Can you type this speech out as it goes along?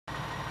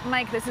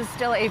Mike, this is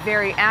still a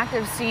very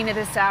active scene at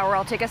this hour.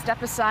 I'll take a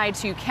step aside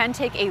so you can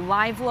take a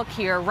live look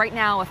here. Right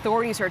now,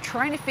 authorities are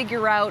trying to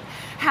figure out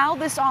how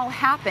this all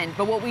happened.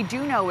 But what we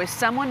do know is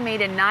someone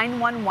made a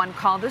 911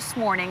 call this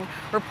morning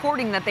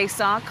reporting that they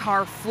saw a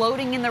car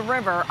floating in the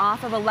river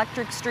off of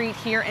Electric Street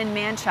here in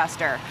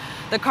Manchester.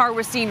 The car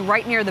was seen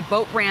right near the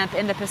boat ramp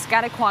in the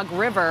Piscataquog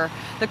River.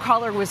 The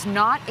caller was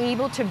not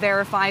able to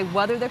verify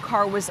whether the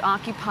car was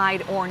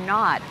occupied or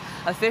not.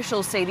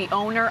 Officials say the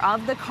owner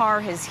of the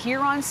car is here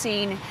on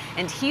scene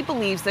and he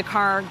believes the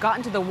car got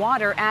into the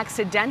water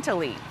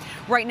accidentally.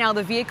 Right now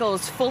the vehicle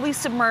is fully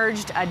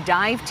submerged. A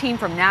dive team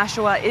from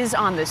Nashua is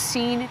on the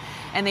scene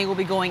and they will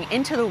be going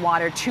into the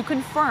water to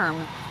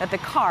confirm that the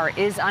car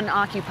is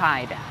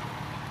unoccupied.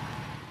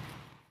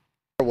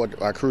 What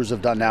our crews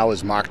have done now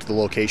is marked the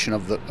location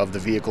of the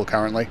vehicle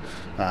currently,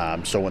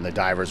 so when the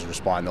divers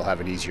respond they'll have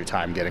an easier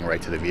time getting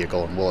right to the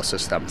vehicle, and we'll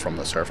assist them from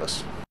the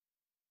surface.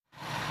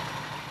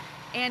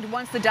 And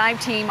once the dive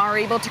team are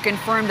able to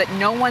confirm that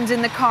no one's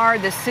in the car,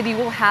 the city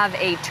will have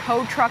a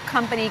tow truck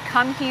company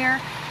come here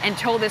and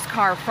tow this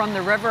car from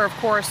the river. Of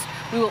course,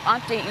 we will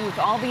update you with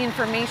all the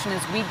information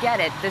as we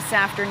get it this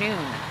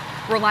afternoon.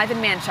 We're live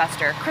in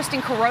Manchester.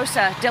 Christine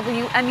Carosa,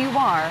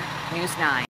 WMUR News 9.